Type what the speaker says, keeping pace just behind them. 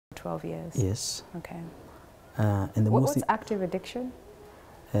12 years. Yes. Okay. And What's active addiction?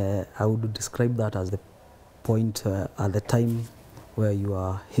 I would describe that as the point at the time where you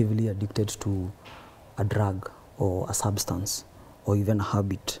are heavily addicted to a drug or a substance or even a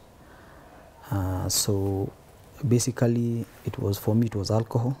habit. So basically, for me, it was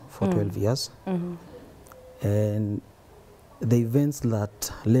alcohol for 12 years. And the events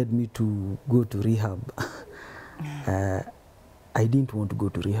that led me to go to rehab, I didn't want to go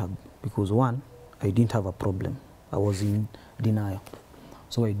to rehab because, one, I didn't have a problem. I was in denial.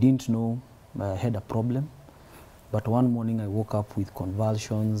 So I didn't know I had a problem. But one morning I woke up with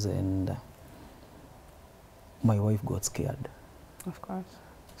convulsions and my wife got scared. Of course.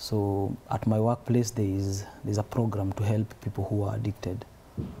 So at my workplace there's a program to help people who are addicted.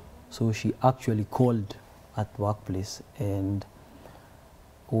 So she actually called at workplace, and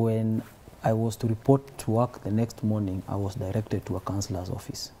when I was to report to work the next morning, I was directed to a counselor's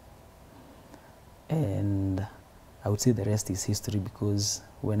office. And I would say the rest is history, because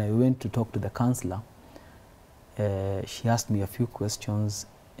when I went to talk to the counselor, she asked me a few questions,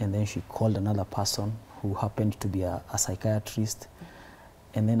 and then she called another person who happened to be a psychiatrist,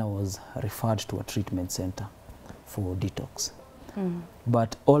 and then I was referred to a treatment center for detox.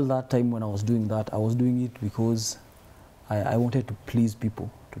 But all that time when I was doing that, I was doing it because I wanted to please people,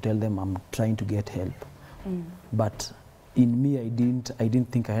 to tell them I'm trying to get help. But in me, I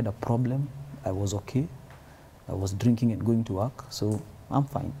didn't think I had a problem. I was okay. I was drinking and going to work, so I'm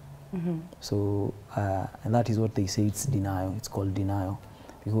fine. So, and that is what they say, it's denial. It's called denial,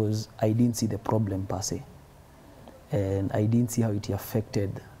 because I didn't see the problem per se. And I didn't see how it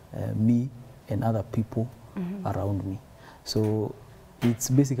affected me and other people around me. So it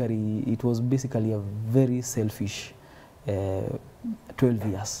was basically a very selfish 12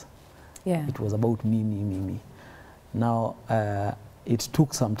 years. Yeah. It was about me. Now, it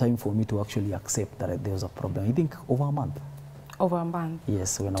took some time for me to actually accept that there was a problem. I think over a month. Over a month?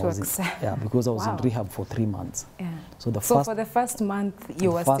 Yes, when I was because I was in rehab for 3 months. Yeah. So for the first month,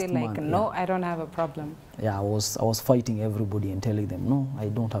 you were still like, no, I don't have a problem. Yeah, I was fighting everybody and telling them, no, I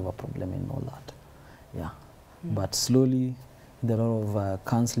don't have a problem and all that. Yeah. But slowly, there are a lot of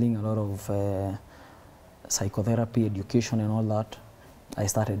counseling, a lot of psychotherapy, education and all that, I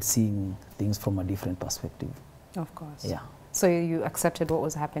started seeing things from a different perspective. Of course. Yeah. So you accepted what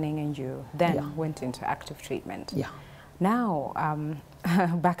was happening, and you then went into active treatment. Yeah. Now,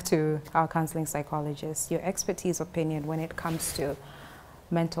 back to our counseling psychologist, your expertise opinion when it comes to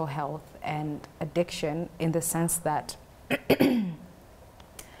mental health and addiction, in the sense that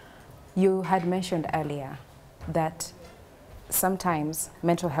you had mentioned earlier that sometimes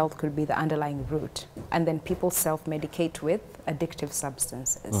mental health could be the underlying root, and then people self-medicate with addictive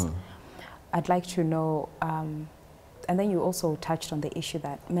substances. I'd like to know, and then you also touched on the issue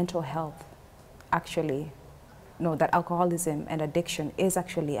that mental health actually, that alcoholism and addiction is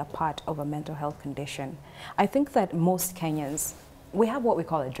actually a part of a mental health condition. I think that most Kenyans, we have what we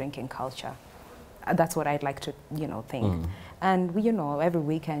call a drinking culture. That's what I'd like to, think. And we, every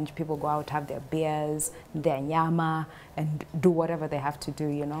weekend people go out, have their beers, their nyama, and do whatever they have to do,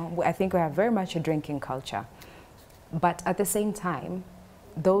 I think we have very much a drinking culture. But at the same time,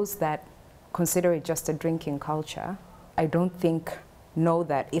 those that consider it just a drinking culture, I don't think know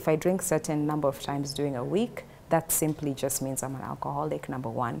that if I drink certain number of times during a week, that simply just means I'm an alcoholic, number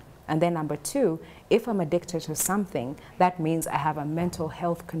one. And then number two, if I'm addicted to something, that means I have a mental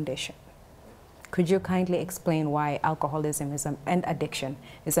health condition. Could you kindly explain why alcoholism and addiction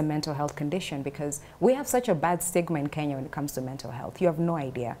is a mental health condition? Because we have such a bad stigma in Kenya when it comes to mental health. You have no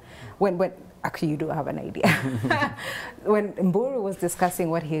idea. Actually, you do have an idea. When Mburu was discussing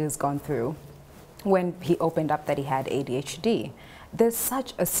what he has gone through, when he opened up that he had ADHD, there's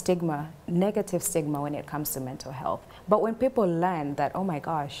such a stigma, negative stigma when it comes to mental health. But when people learn that, oh my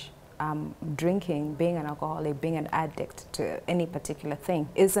gosh, drinking, being an alcoholic, being an addict to any particular thing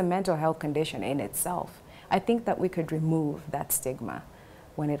is a mental health condition in itself, I think that we could remove that stigma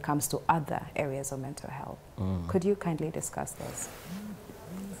when it comes to other areas of mental health. Could you kindly discuss this?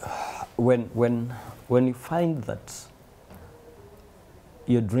 When you find that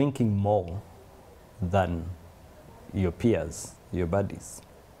you're drinking more than your peers, your buddies,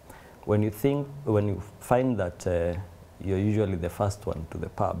 when you find that you're usually the first one to the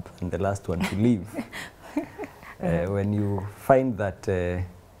pub and the last one to leave, when you find that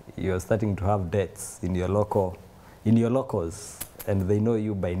you're starting to have debts in your locals, and they know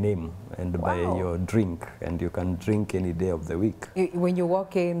you by name and by your drink, and you can drink any day of the week. When you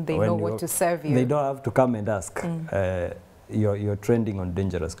walk in, they know what to serve you. They don't have to come and ask. You're trending on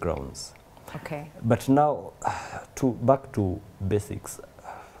dangerous grounds. Okay. But now, back to basics.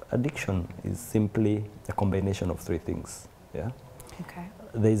 addiction is simply a combination of three things. Yeah. Okay.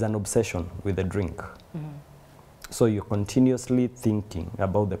 There is an obsession with the drink. So you're continuously thinking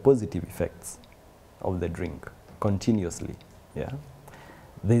about the positive effects of the drink, continuously. Yeah.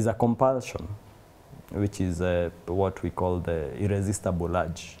 There is a compulsion, which is what we call the irresistible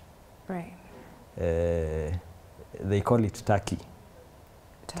urge. Right. They call it turkey.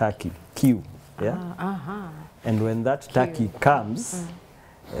 Turkey. Q. Yeah. And when that turkey comes,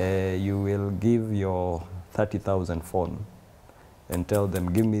 you will give your 30,000 phone and tell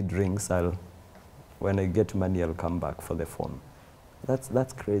them, give me drinks, when I get money, I'll come back for the phone.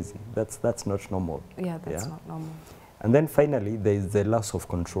 That's crazy. That's not normal. Yeah, that's not normal. And then finally, there is the loss of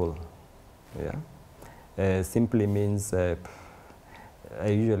control. Yeah. Simply means, I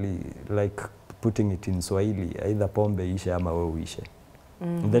usually like putting it in Swahili, either pombe ishe ama wewe ishe.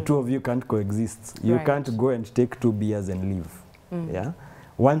 The two of you can't coexist. You can't go and take 2 beers and leave. Yeah.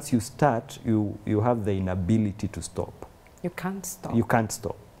 Once you start, you have the inability to stop. You can't stop. You can't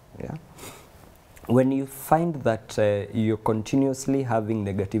stop. Yeah. When you find that you're continuously having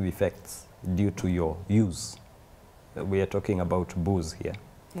negative effects due to your use, we are talking about booze here.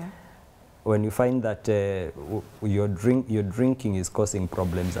 Yeah. When you find that your drinking is causing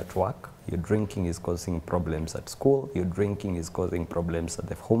problems at work, your drinking is causing problems at school, your drinking is causing problems at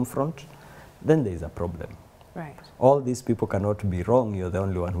the home front, then there is a problem. Right. All these people cannot be wrong, you're the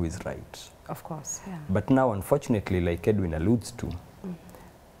only one who is right. Of course, yeah. But now, unfortunately, like Edwin alludes to,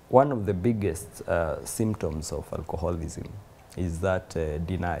 one of the biggest symptoms of alcoholism is that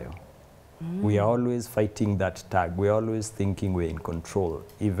denial. We are always fighting that tag. We are always thinking we're in control,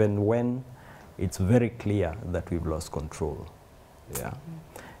 even when it's very clear that we've lost control. Yeah.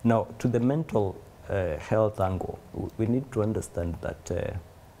 Now, to the mental health angle, we need to understand that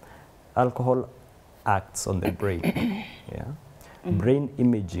alcohol acts on the brain. Yeah. Brain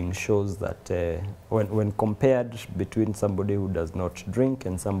imaging shows that when compared between somebody who does not drink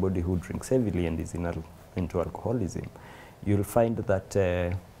and somebody who drinks heavily and is into alcoholism, you'll find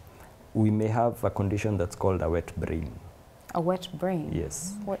that we may have a condition that's called a wet brain. A wet brain?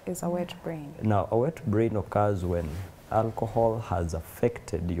 Yes. What is a wet brain? Now, a wet brain occurs when alcohol has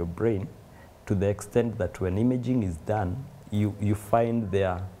affected your brain to the extent that when imaging is done, you find there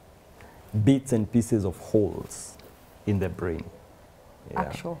are bits and pieces of holes in the brain. Yeah.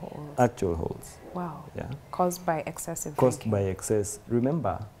 Actual holes? Actual holes. Wow. Yeah. Caused by excessive Caused drinking? by excess.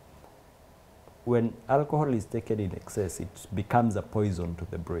 Remember, when alcohol is taken in excess, it becomes a poison to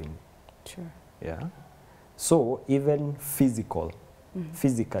the brain. Sure. Yeah. So even physically,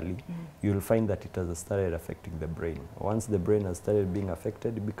 you'll find that it has started affecting the brain. Once the brain has started being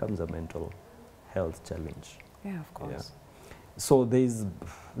affected, it becomes a mental health challenge. Yeah, of course. Yeah. So there's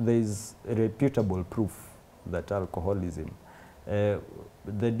reputable proof that alcoholism, the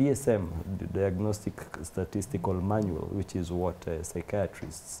DSM, the Diagnostic Statistical Manual, which is what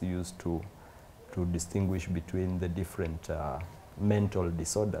psychiatrists use to distinguish between the different mental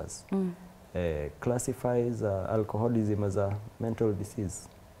disorders, classifies alcoholism as a mental disease.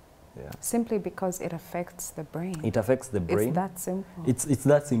 Yeah. Simply because it affects the brain. It affects the brain. It's that simple. It's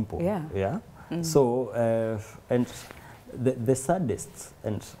that simple. Yeah. Yeah. So, and the saddest,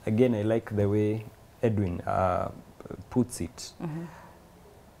 and again, I like the way Edwin puts it,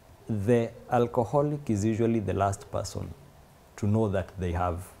 the alcoholic is usually the last person to know that they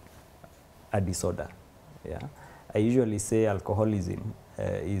have a disorder. Yeah. I usually say alcoholism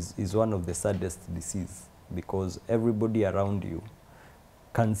is one of the saddest diseases because everybody around you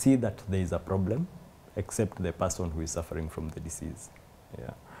can see that there is a problem except the person who is suffering from the disease.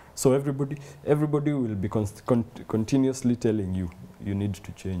 Yeah. So everybody will be continuously telling you, you need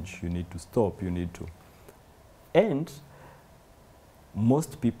to change, you need to stop, you need to. And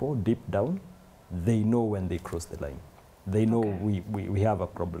most people deep down, they know when they cross the line. They know we have a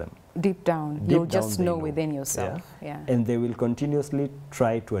problem. Deep down, you'll just know within yourself. Yeah. And they will continuously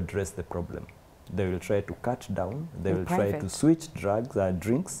try to address the problem. They will try to cut down. They will try to switch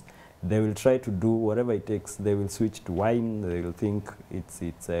drinks. They will try to do whatever it takes. They will switch to wine. They will think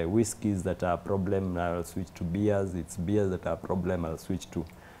it's whiskeys that are a problem. I'll switch to beers. It's beers that are a problem. I'll switch to,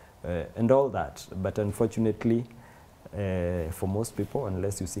 and all that. But unfortunately, for most people,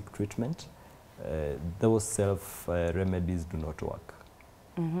 unless you seek treatment, those self-remedies do not work.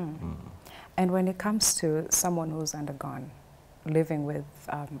 And when it comes to someone who's undergone living with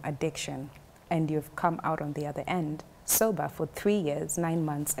addiction, and you've come out on the other end sober for 3 years, 9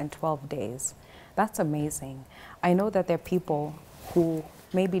 months, and 12 days, that's amazing. I know that there are people who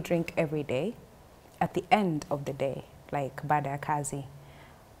maybe drink every day at the end of the day, like baada ya kazi.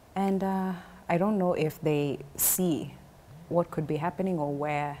 And I don't know if they see what could be happening or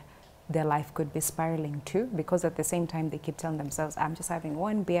where their life could be spiraling to, because at the same time they keep telling themselves, I'm just having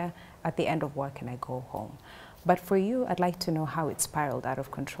one beer at the end of work and I go home. But for you, I'd like to know how it spiraled out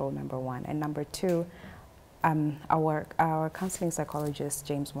of control, number one. And number two, our counseling psychologist,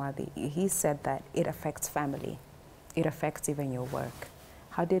 James Mwathi, he said that it affects family. It affects even your work.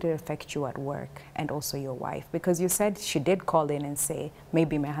 How did it affect you at work and also your wife? Because you said she did call in and say,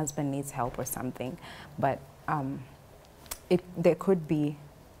 maybe my husband needs help or something, but there could be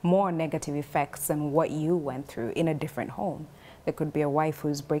more negative effects than what you went through in a different home. There could be a wife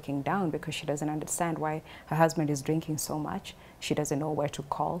who's breaking down because she doesn't understand why her husband is drinking so much. She doesn't know where to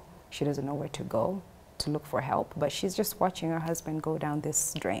call. She doesn't know where to go to look for help, but she's just watching her husband go down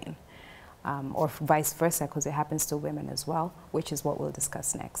this drain. Or vice versa, because it happens to women as well, which is what we'll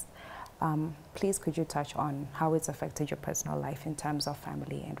discuss next. Please, could you touch on how it's affected your personal life in terms of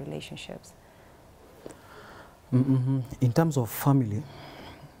family and relationships? In terms of family,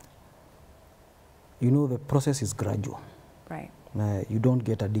 you know, the process is gradual. Right. You don't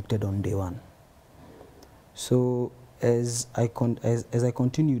get addicted on day one. So as I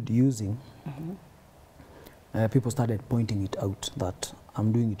continued using, people started pointing it out that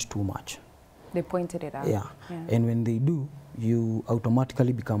I'm doing it too much. They pointed it out. Yeah. And when they do, you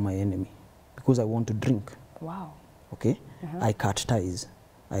automatically become my enemy because I want to drink. Wow. Okay? I cut ties.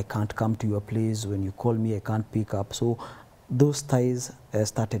 I can't come to your place. When you call me, I can't pick up. So those ties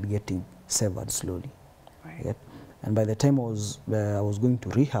started getting severed slowly. Right. Yeah? And by the time I was going to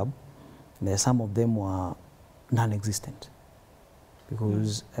rehab, some of them were non-existent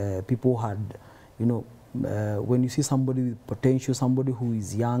because people had, you know, when you see somebody with potential, somebody who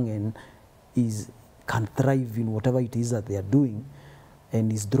is young and can thrive in whatever it is that they are doing,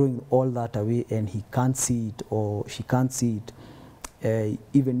 and is throwing all that away, and he can't see it or she can't see it,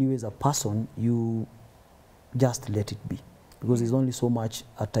 even you as a person, you just let it be, because there's only so much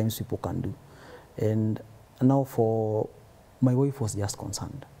at times people can do. And now for my wife was just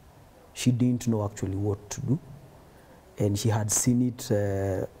concerned. She didn't know actually what to do, and she had seen it.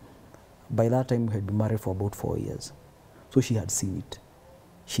 By that time, we had been married for about 4 years. So she had seen it.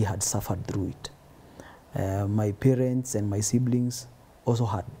 She had suffered through it. My parents and my siblings also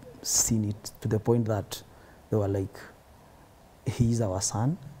had seen it, to the point that they were like, he is our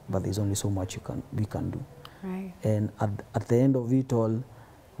son, but there's only so much we can do. Right. And at the end of it all,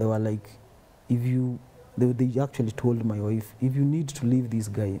 they were like, they actually told my wife, if you need to leave this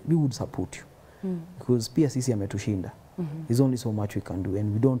guy, we would support you. Because pia sisi ametushinda. There's only so much we can do,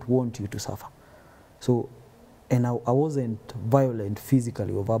 and we don't want you to suffer. So, and I wasn't violent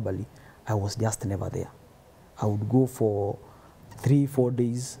physically or verbally. I was just never there. I would go for 3-4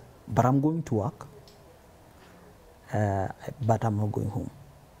 days, but I'm going to work, but I'm not going home.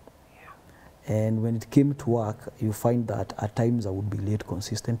 Yeah. And when it came to work, you find that at times I would be late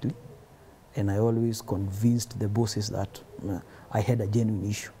consistently, and I always convinced the bosses that I had a genuine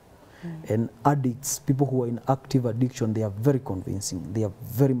issue. And addicts, people who are in active addiction, they are very convincing. They are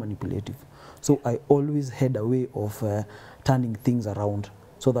very manipulative. So I always had a way of turning things around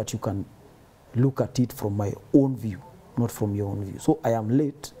so that you can look at it from my own view, not from your own view. So I am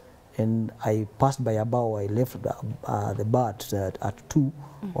late, and I passed by a bar. I left the bar at 2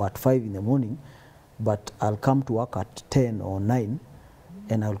 or at 5 in the morning, but I'll come to work at 10 or 9,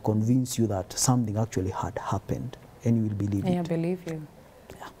 and I'll convince you that something actually had happened, and you will believe it. Yeah, I believe you.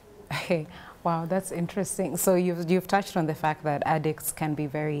 Okay, wow, that's interesting. So you've touched on the fact that addicts can be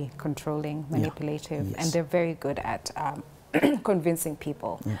very controlling, manipulative, and they're very good at convincing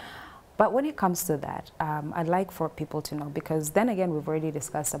people. But when it comes to that, I'd like for people to know, because then again, we've already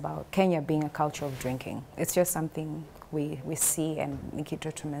discussed about Kenya being a culture of drinking. It's just something we see, and Nikito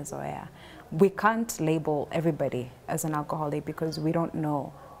tumezoea. We can't label everybody as an alcoholic because we don't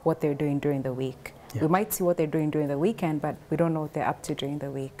know what they're doing during the week. We might see what they're doing during the weekend, but we don't know what they're up to during the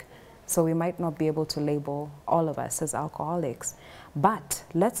week. So we might not be able to label all of us as alcoholics. But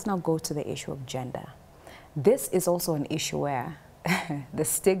let's now go to the issue of gender. This is also an issue where the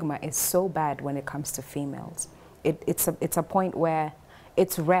stigma is so bad when it comes to females. It's a point where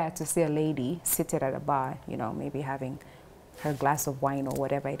it's rare to see a lady seated at a bar, you know, maybe having her glass of wine or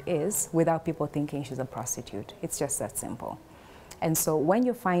whatever it is, without people thinking she's a prostitute. It's just that simple. And so when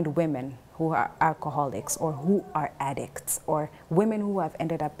you find women who are alcoholics or who are addicts, or women who have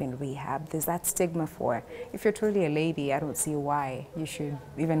ended up in rehab, there's that stigma for, if you're truly a lady, I don't see why you should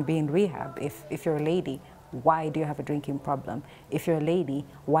even be in rehab. If you're a lady, why do you have a drinking problem? If you're a lady,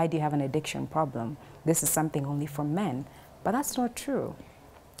 why do you have an addiction problem? This is something only for men. But that's not true.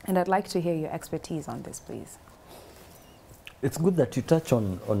 And I'd like to hear your expertise on this, please. It's good that you touch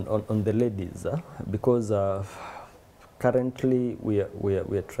on the ladies, because currently we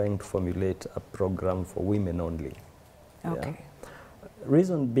are trying to formulate a program for women only. Okay. Yeah?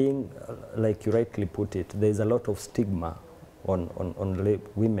 Reason being, like you rightly put it, there is a lot of stigma on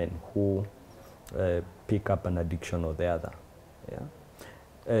women who pick up an addiction or the other.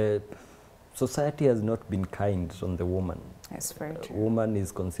 Yeah? Society has not been kind on the woman. That's very true. Woman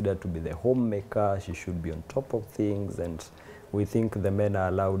is considered to be the homemaker. She should be on top of things, and we think the men are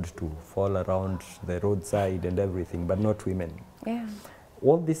allowed to fall around the roadside and everything, but not women. Yeah.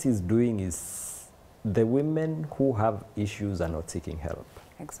 What this is doing is the women who have issues are not seeking help.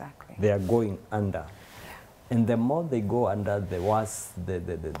 Exactly. They are going under. And the more they go under, the worse the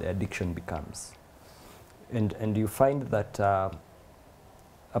addiction becomes. And you find that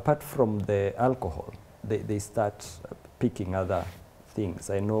apart from the alcohol, they start picking other things.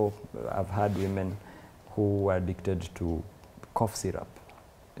 I know I've had women who are addicted to cough syrup.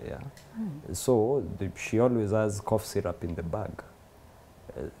 Yeah. So she always has cough syrup in the bag.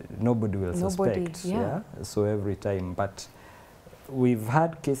 Nobody will suspect. Yeah. So every time. But we've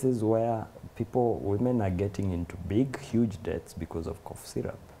had cases where women are getting into big, huge debts because of cough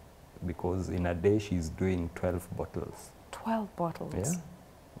syrup. Because in a day she's doing 12 bottles. 12 bottles? Yeah.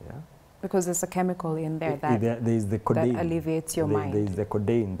 Yeah. Because there's a chemical in there that, there is the codeine. that alleviates your mind. There is the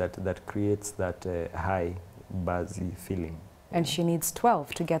codeine that creates that high, buzzy feeling. And she needs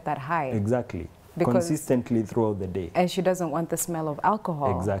 12 to get that high. Exactly. Because consistently throughout the day. And she doesn't want the smell of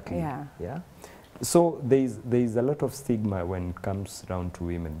alcohol. Exactly. Yeah. Yeah. So there is a lot of stigma when it comes down to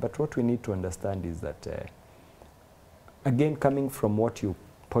women. But what we need to understand is that, again, coming from what you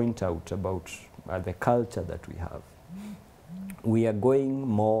point out about the culture that we have, we are going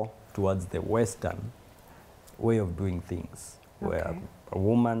more towards the Western way of doing things, where a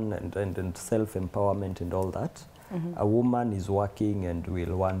woman and self-empowerment and all that, a woman is working and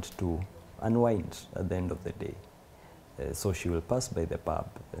will want to unwind at the end of the day. So she will pass by the pub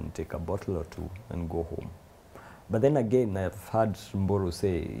and take a bottle or two and go home. But then again, I've heard Mburu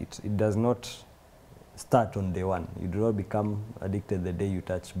say it does not start on day one. You do not become addicted the day you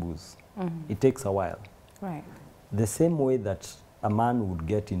touch booze. It takes a while. Right. The same way that a man would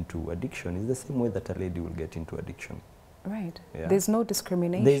get into addiction is the same way that a lady will get into addiction. Right. Yeah. There's no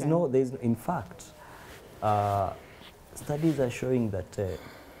discrimination. In fact, studies are showing that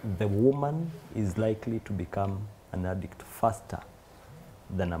the woman is likely to become an addict faster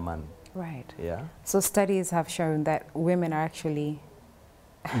than a man. Right. Yeah. So studies have shown that women are actually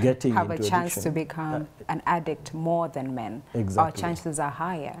getting have a into chance addiction. to become an addict more than men. Exactly. Our chances are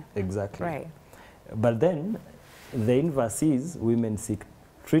higher. Exactly. Right. But then the inverse is women seek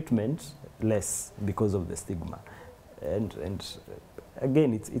treatment less because of the stigma. And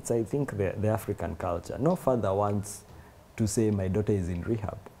again, it's I think the African culture. No father wants to say my daughter is in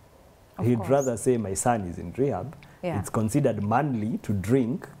rehab. He'd rather say my son is in rehab. Yeah. It's considered manly to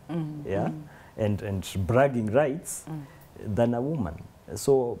drink, and bragging rights than a woman.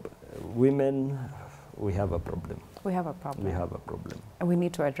 So women, we have a problem. We have a problem. We have a problem. And we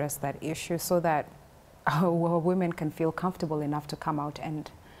need to address that issue so that women can feel comfortable enough to come out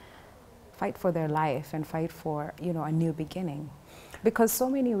and fight for their life and fight for, a new beginning. Because so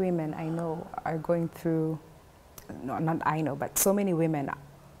many women I know are going through, no, not I know, but so many women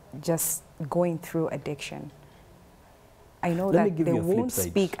just going through addiction. I know that they won't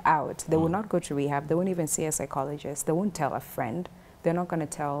speak out. They will not go to rehab. They won't even see a psychologist. They won't tell a friend. They're not going to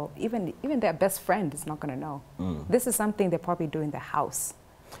tell, even their best friend is not going to know. This is something they probably do in the house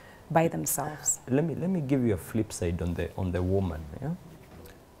by themselves. Let me give you a flip side on the woman. Yeah?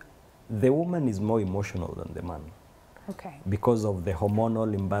 The woman is more emotional than the man. Okay. Because of the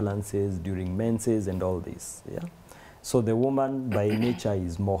hormonal imbalances during menses and all this. Yeah. So the woman by nature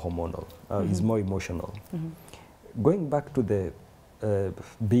is more hormonal, is more emotional. Going back to the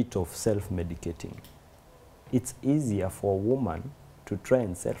bit of self-medicating, it's easier for a woman to try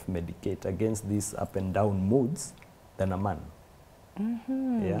and self-medicate against these up and down moods than a man.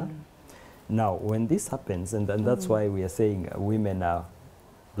 Yeah. Now, when this happens, and that's why we are saying women are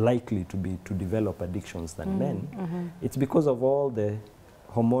likely to develop addictions than men, it's because of all the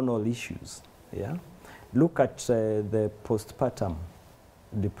hormonal issues. Yeah. Look at the postpartum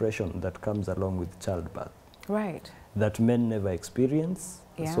depression that comes along with childbirth. Right. That men never experience.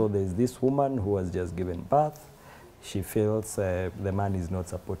 Yeah. So there's this woman who has just given birth. She feels the man is not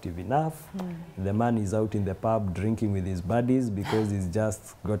supportive enough. The man is out in the pub drinking with his buddies because he's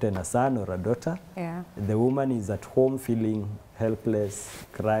just gotten a son or a daughter. Yeah. The woman is at home feeling helpless,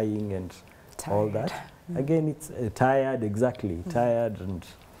 crying and all that. Again, it's tired, tired. And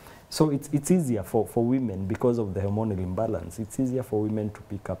so it's easier for women because of the hormonal imbalance. It's easier for women to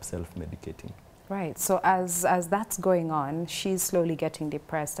pick up self-medicating. Right. So as that's going on, she's slowly getting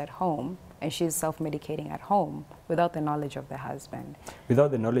depressed at home, and she's self-medicating at home without the knowledge of the husband.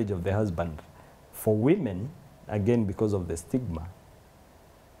 Without the knowledge of the husband. For women, again, because of the stigma,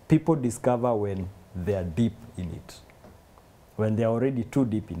 people discover when they are deep in it, when they are already too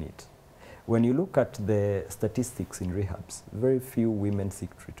deep in it. When you look at the statistics in rehabs, very few women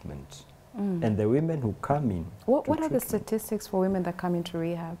seek treatment. And the women who come in... What are the statistics for women that come into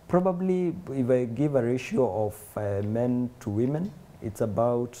rehab? Probably, if I give a ratio of men to women, it's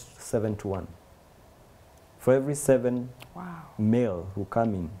about 7 to 1. For every 7 male who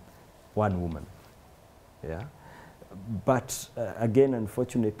come in, 1 woman. Yeah. But again,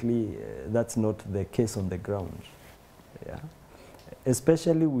 unfortunately, that's not the case on the ground. Yeah.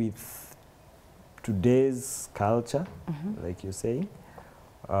 Especially with today's culture, like you say,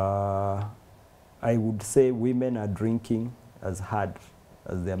 I would say women are drinking as hard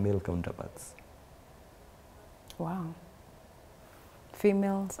as their male counterparts. Wow.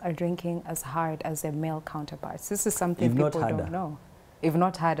 Females are drinking as hard as their male counterparts. This is something people don't know. If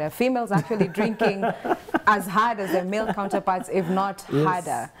not harder. Females actually drinking as hard as their male counterparts, if not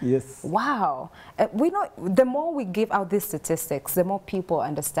harder. Yes. Wow. We know, the more we give out these statistics, the more people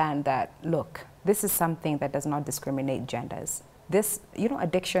understand that, look, this is something that does not discriminate genders. This, you know,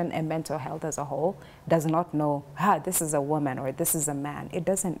 addiction and mental health as a whole does not know, this is a woman or this is a man. It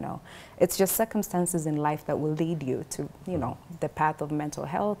doesn't know. It's just circumstances in life that will lead you to, you know, the path of mental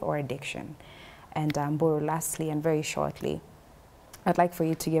health or addiction. And Mburu, lastly and very shortly, I'd like for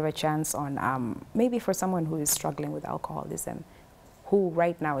you to give a chance on maybe for someone who is struggling with alcoholism, who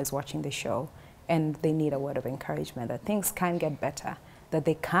right now is watching the show and they need a word of encouragement that things can get better, that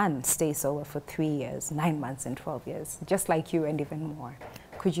they can stay sober for 3 years, 9 months, and 12 years, just like you and even more.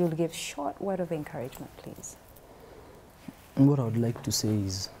 Could you give a short word of encouragement, please? What I would like to say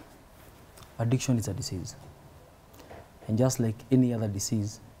is addiction is a disease. And just like any other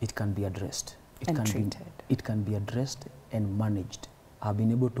disease, it can be addressed. It can be addressed and managed. I've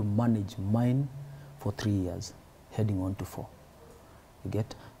been able to manage mine for 3 years, heading on to 4. You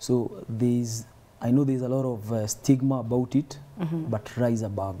get? So I know there's a lot of stigma about it, but rise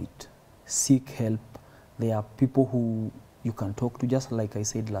above it. Seek help. There are people who you can talk to, just like I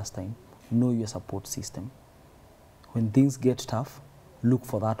said last time. Know your support system. When things get tough, look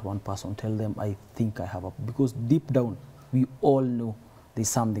for that one person. Tell them, I think I have a... Because deep down, we all know there's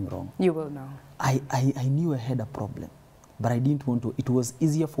something wrong. You will know. I knew I had a problem, but I didn't want to. It was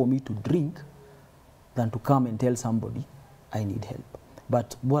easier for me to drink than to come and tell somebody I need help.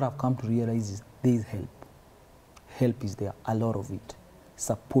 But what I've come to realize is there is help. Help is there, a lot of it.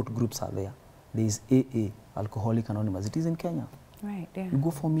 Support groups are there. There is AA, Alcoholic Anonymous. It is in Kenya. Right, yeah. You go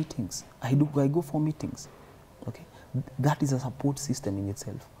for meetings. I go for meetings. Okay, that is a support system in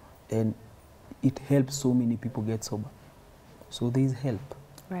itself. And it helps so many people get sober. So there is help.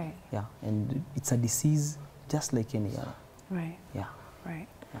 Right. Yeah, and it's a disease just like any other. Right. Yeah. Right.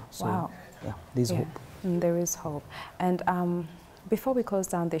 Yeah. So, wow. Yeah, there's hope. There is hope. And before we close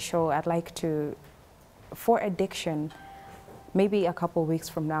down the show, I'd like to, for addiction, maybe a couple of weeks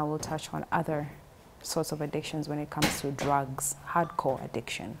from now, we'll touch on other sorts of addictions when it comes to drugs, hardcore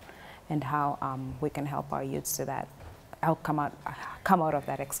addiction, and how we can help our youths to that. I'll come out of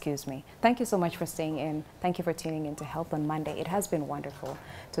that, excuse me. Thank you so much for staying in. Thank you for tuning in to Health on Monday. It has been wonderful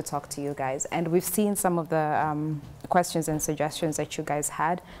to talk to you guys. And we've seen some of the questions and suggestions that you guys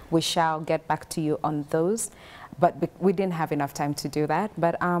had. We shall get back to you on those. But we didn't have enough time to do that.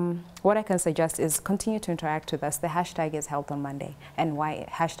 But what I can suggest is continue to interact with us. The hashtag is Health on Monday and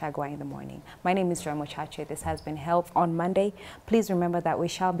hashtag Y in the morning. My name is Joy Mochache. This has been Health on Monday. Please remember that we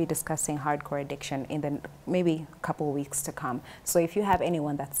shall be discussing hardcore addiction in the maybe couple of weeks to come. So if you have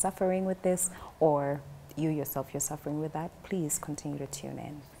anyone that's suffering with this, or you yourself, you're suffering with that, please continue to tune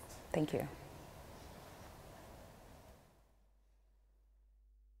in. Thank you.